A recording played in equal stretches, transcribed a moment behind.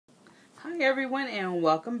morning, everyone, and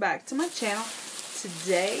welcome back to my channel.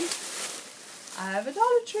 Today, I have a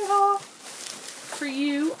Dollar Tree haul for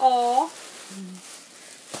you all.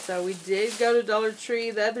 So we did go to Dollar Tree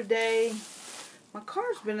the other day. My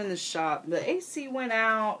car's been in the shop. The AC went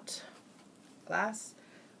out last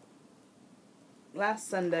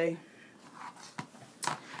Sunday,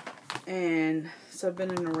 and so I've been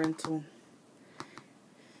in a rental.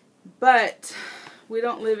 But we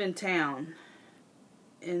don't live in town.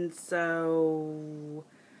 And so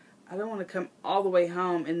I don't want to come all the way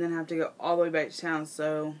home and then have to go all the way back to town.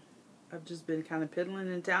 So I've just been kind of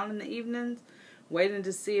piddling in town in the evenings, waiting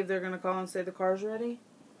to see if they're going to call and say the car's ready.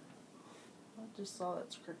 I just saw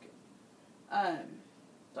that's crooked.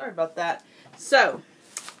 Sorry about that. So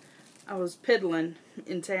I was piddling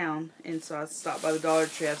in town, and so I stopped by the Dollar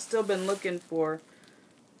Tree. I've still been looking for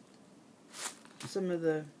some of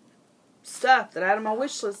the stuff that I had on my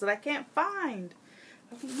wish list that I can't find.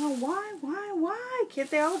 I don't know why? Can't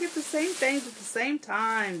they all get the same things at the same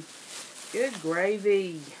time? Good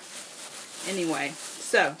gravy. Anyway,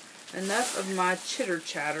 so enough of my chitter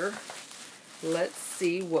chatter. Let's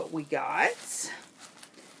see what we got.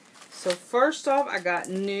 So first off, I got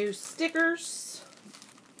new stickers.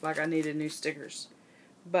 Like I needed new stickers.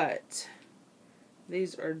 But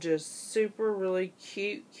these are just super, really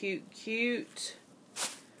cute.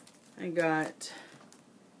 I got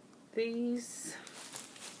these.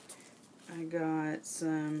 I got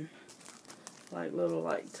some little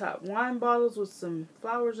top wine bottles with some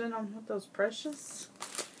flowers in them. What those precious?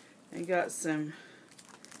 I got some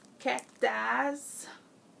cacti.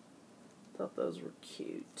 Thought those were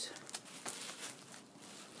cute.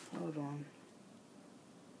 Hold on.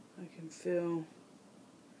 I can feel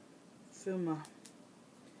my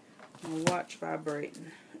watch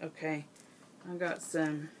vibrating. Okay. I got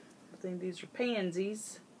some, I think these are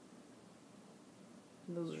pansies.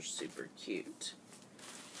 Those are super cute.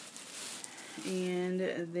 And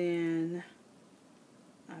then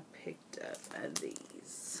I picked up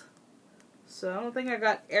these. So I don't think I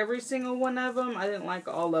got every single one of them. I didn't like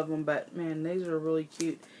all of them, but man, these are really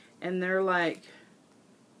cute. And they're like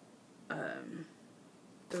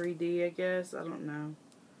 3D, I guess. I don't know.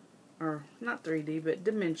 Or not 3D, but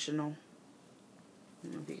dimensional. I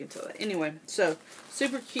don't know if you can tell that. Anyway, so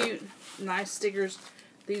super cute, nice stickers.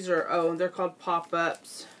 These are, they're called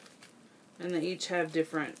pop-ups. And they each have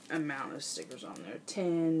different amount of stickers on there.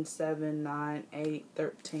 10, 7, 9, 8,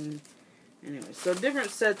 13. Anyway, so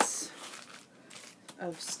different sets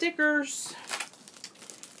of stickers.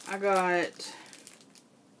 I got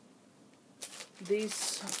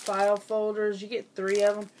these file folders. You get 3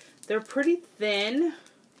 of them. They're pretty thin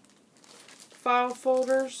file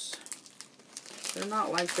folders. They're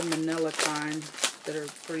not like the manila kind that are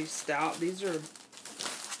pretty stout. These are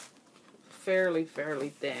fairly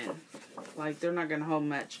thin. Like, they're not going to hold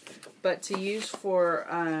much. But to use for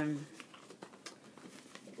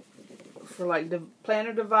like the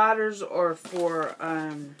planner dividers or for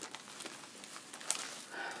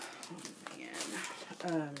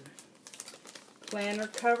planner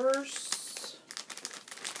covers,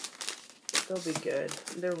 they'll be good.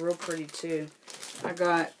 They're real pretty too. I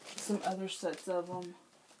got some other sets of them.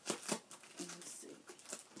 Let me see.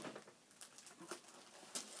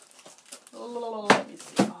 Oh,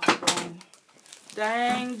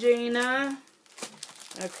 dang, Gina.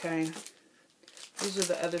 Okay. These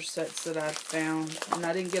are the other sets that I found. And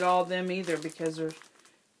I didn't get all of them either because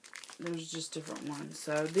there's just different ones.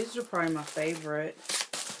 So these are probably my favorite.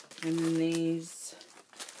 And then these.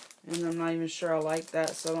 And I'm not even sure I like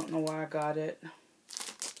that, so I don't know why I got it.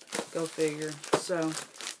 Go figure. So,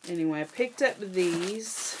 anyway, I picked up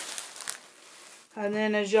these. And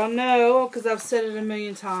then, as y'all know, because I've said it a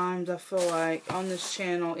million times, I feel like on this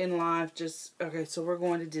channel, in life, okay, so we're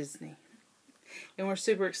going to Disney. And we're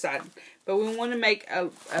super excited. But we want to make a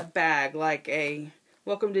bag, like a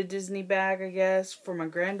Welcome to Disney bag, I guess, for my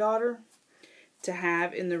granddaughter to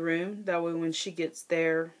have in the room. That way, when she gets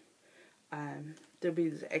there, there'll be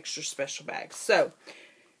this extra special bag. So,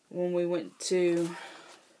 when we went to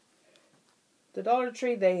the Dollar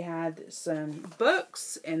Tree, they had some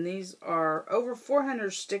books, and these are over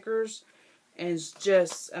 400 stickers, and it's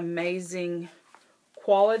just amazing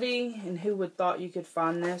quality. And who would thought you could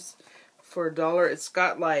find this for $1? It's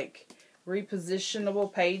got like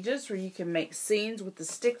repositionable pages where you can make scenes with the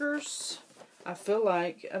stickers. I feel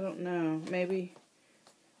like, I don't know, maybe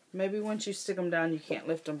once you stick them down you can't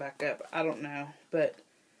lift them back up. I don't know, but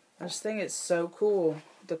I just think it's so cool,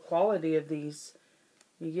 the quality of these.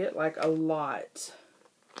 You get like a lot.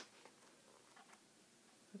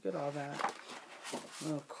 Look at all that.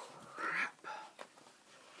 Oh, crap.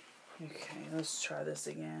 Okay, let's try this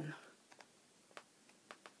again.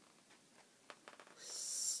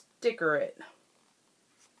 sticker it.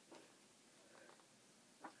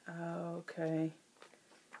 Okay.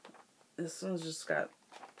 This one's just got...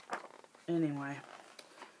 Anyway.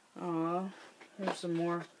 Here's some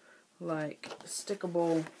more, like,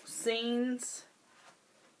 stickable scenes.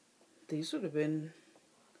 These would have been...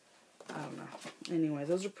 I don't know. Anyway,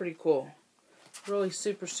 those are pretty cool. Really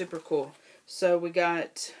super, super cool. So we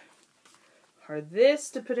got her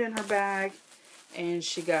this to put in her bag. And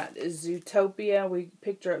she got Zootopia. We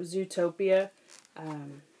picked her up Zootopia.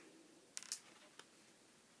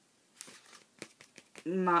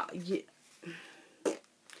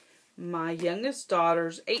 My youngest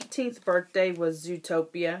daughter's 18th birthday was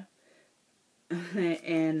Zootopia.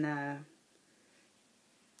 And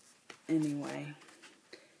anyway,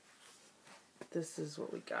 this is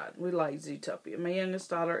what we got. We like Zootopia. My youngest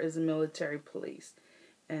daughter is a military police.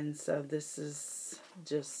 And so this is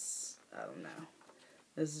just, I don't know.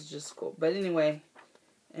 This is just cool. But anyway,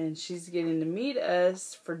 and she's getting to meet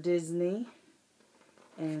us for Disney.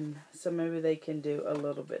 And so maybe they can do a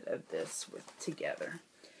little bit of this together.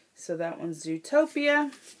 So that one's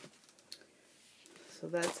Zootopia. So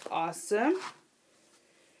that's awesome.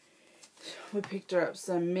 We picked her up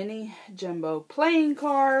some mini jumbo playing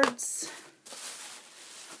cards.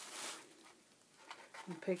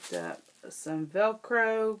 We picked up some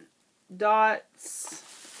Velcro dots.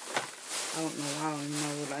 I don't know. I don't even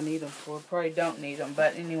know what I need them for. Probably don't need them.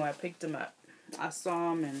 But anyway, I picked them up. I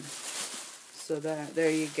saw them, and so there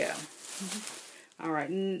you go. Alright,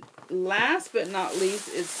 last but not least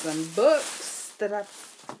is some books that I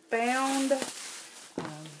found.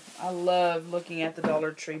 I love looking at the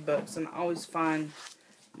Dollar Tree books, and I always find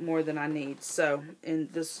more than I need. So, and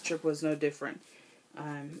this trip was no different.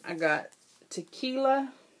 I got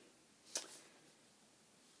Tequila.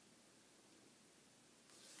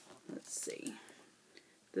 Let's see.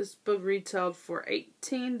 This book retailed for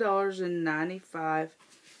 $18.95.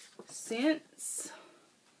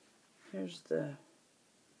 Here's the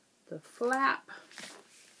flap.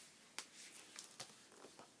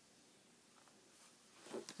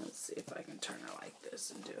 Let's see if I can turn it like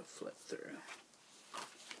this and do a flip through.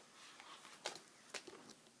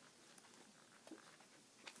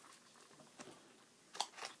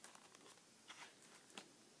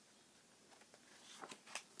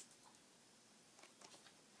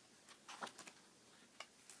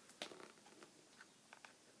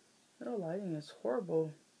 Oh, lighting is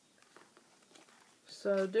horrible.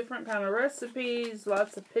 So, different kind of recipes,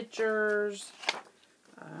 lots of pictures.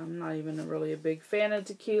 I'm not even really a big fan of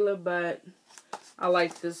Tequila, but I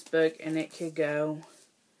like this book, and it could go,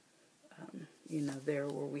 you know, there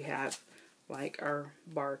where we have, like, our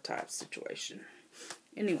bar type situation.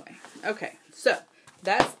 Anyway, okay, so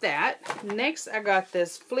that's that. Next, I got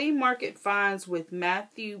this Flea Market Finds with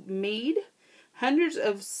Matthew Mead. Hundreds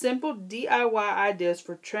of simple DIY ideas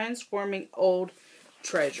for transforming old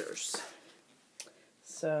treasures.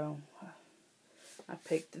 So, I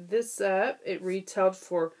picked this up. It retailed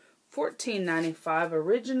for $14.95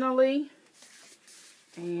 originally.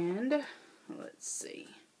 And, let's see.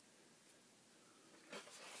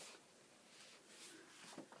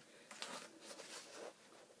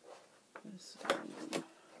 Let's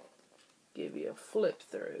give you a flip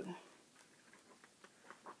through.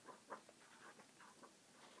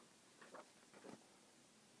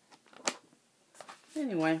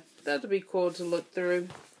 Anyway, that would be cool to look through.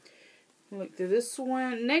 Look through this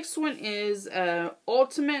one. Next one is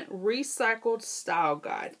Ultimate Recycled Style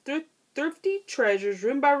Guide. Thrifty Treasures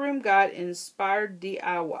Room by Room Guide Inspired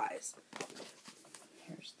DIYs.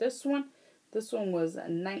 Here's this one. This one was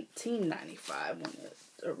 $19.95 when it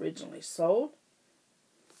originally sold.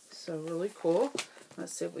 So really cool.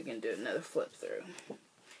 Let's see if we can do another flip through.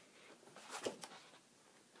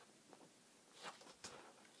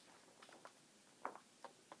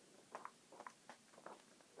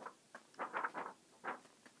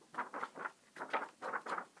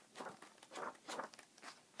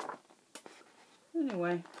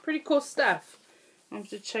 Anyway, pretty cool stuff. I'll have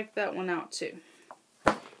to check that one out too.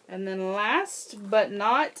 And then last but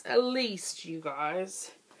not least, you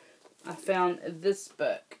guys, I found this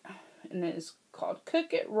book. And it is called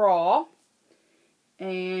Cook It Raw.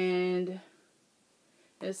 And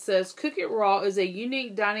it says, Cook It Raw is a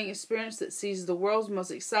unique dining experience that sees the world's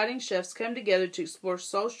most exciting chefs come together to explore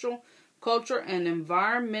social, cultural, and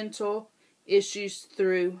environmental issues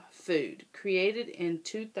through food. Created in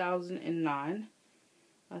 2009.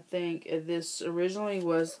 I think this originally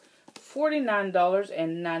was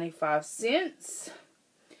 $49.95.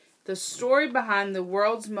 The story behind the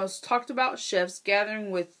world's most talked about chefs, gathering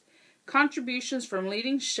with contributions from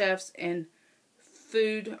leading chefs and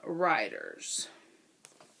food writers.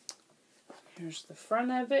 Here's the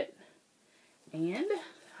front of it. And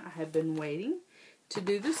I have been waiting to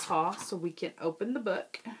do this haul so we can open the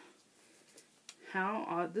book.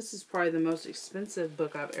 This is probably the most expensive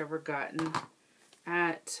book I've ever gotten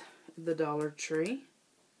at the Dollar Tree.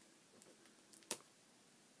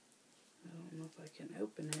 I don't know if I can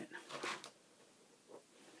open it.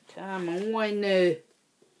 Come on. I don't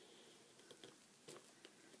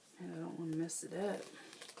want to mess it up.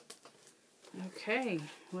 Okay,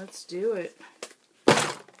 let's do it.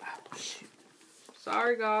 Oh, shoot.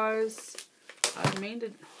 Sorry, guys. I didn't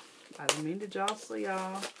mean to jostle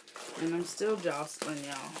y'all. And I'm still jostling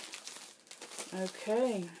y'all.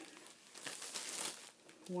 Okay.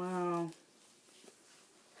 Wow.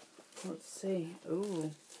 Let's see.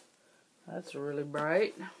 Ooh. That's really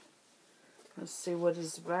bright. Let's see what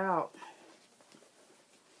it's about.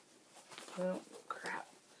 Oh, crap.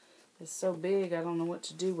 It's so big, I don't know what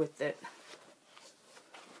to do with it.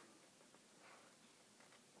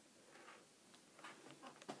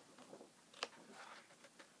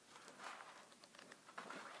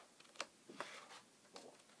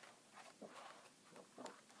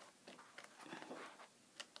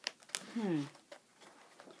 I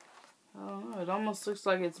don't know. It almost looks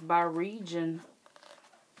like it's by region.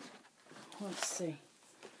 Let's see.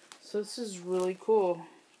 So this is really cool.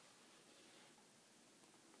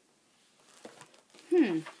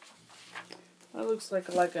 That looks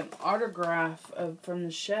like an autograph from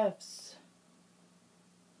the chefs.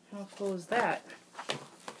 How cool is that?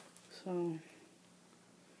 So,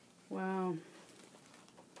 wow.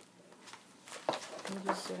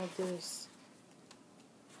 What is all this?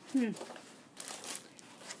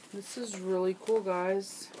 This is really cool,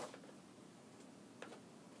 guys.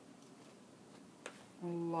 A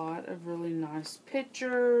lot of really nice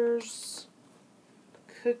pictures.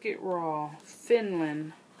 Cook it raw.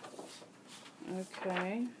 Finland.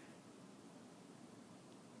 Okay.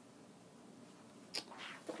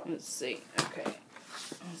 Let's see. Okay.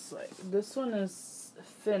 It's like this one is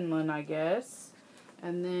Finland, I guess.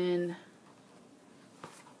 And then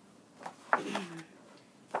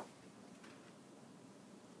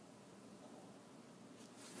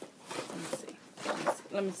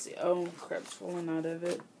let me see. Oh, crap's falling out of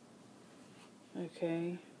it.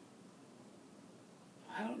 Okay.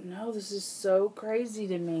 I don't know. This is so crazy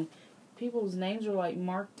to me. People's names are like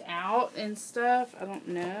marked out and stuff. I don't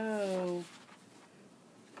know.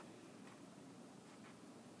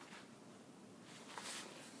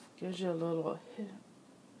 Gives you a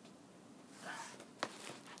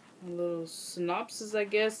little synopsis, I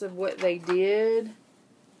guess, of what they did.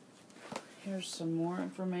 Here's some more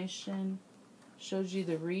information. Shows you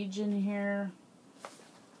the region here.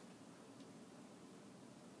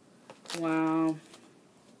 Wow.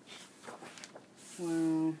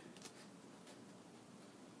 Wow.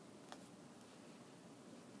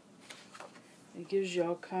 It gives you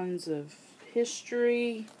all kinds of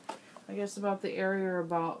history, I guess, about the area or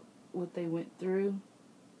about what they went through.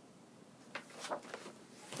 I'm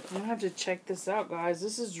going to have to check this out, guys.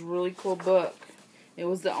 This is a really cool book. It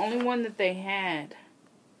was the only one that they had.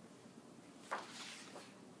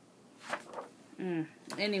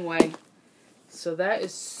 Anyway, so that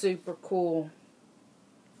is super cool.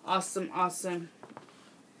 Awesome, awesome.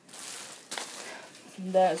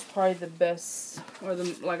 That is probably the best, or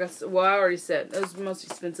the, like I said, well, I already said, that was the most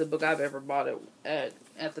expensive book I've ever bought at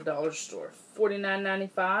the dollar store.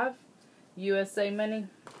 $49.95 USA money.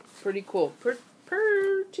 Pretty cool.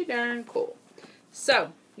 Pretty darn cool.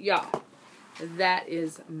 So, y'all, that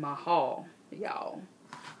is my haul, y'all.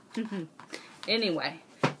 Anyway,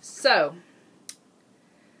 so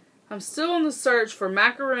I'm still on the search for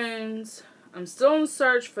macaroons. I'm still on the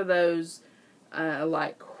search for those,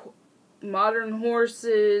 like, modern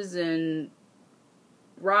horses and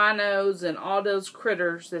rhinos and all those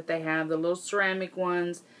critters that they have. The little ceramic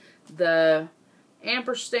ones. The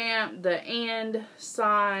amperstamp, the and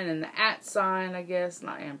sign, and the at sign, I guess.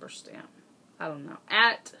 Not amperstamp. I don't know.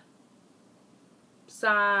 At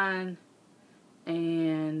sign,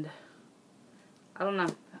 and I don't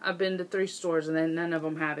know. I've been to 3 stores and then none of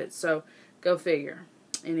them have it. So, go figure.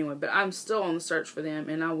 Anyway, but I'm still on the search for them,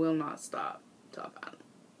 and I will not stop till I find them.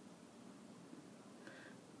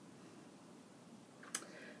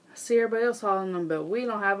 I see everybody else hauling them, but we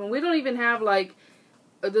don't have them. We don't even have, like,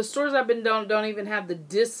 the stores I've been don't even have the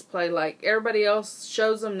display. Like, everybody else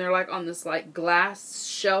shows them. They're, like, on this, like, glass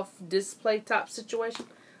shelf display type situation.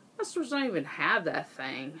 My stores don't even have that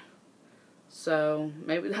thing. So,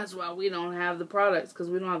 maybe that's why we don't have the products, because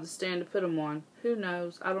we don't have the stand to put them on. Who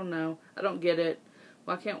knows? I don't know. I don't get it.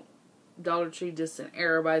 Why can't Dollar Tree just send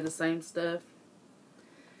everybody the same stuff?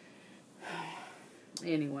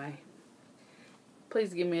 Anyway.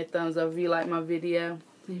 Please give me a thumbs up if you like my video.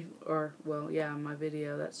 Or, well, yeah, my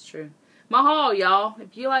video. That's true. My haul, y'all.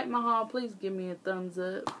 If you like my haul, please give me a thumbs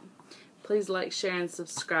up. Please like, share, and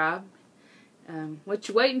subscribe. What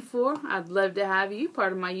you waiting for? I'd love to have you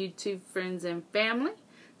part of my YouTube friends and family.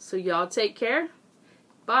 So y'all take care.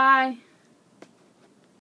 Bye.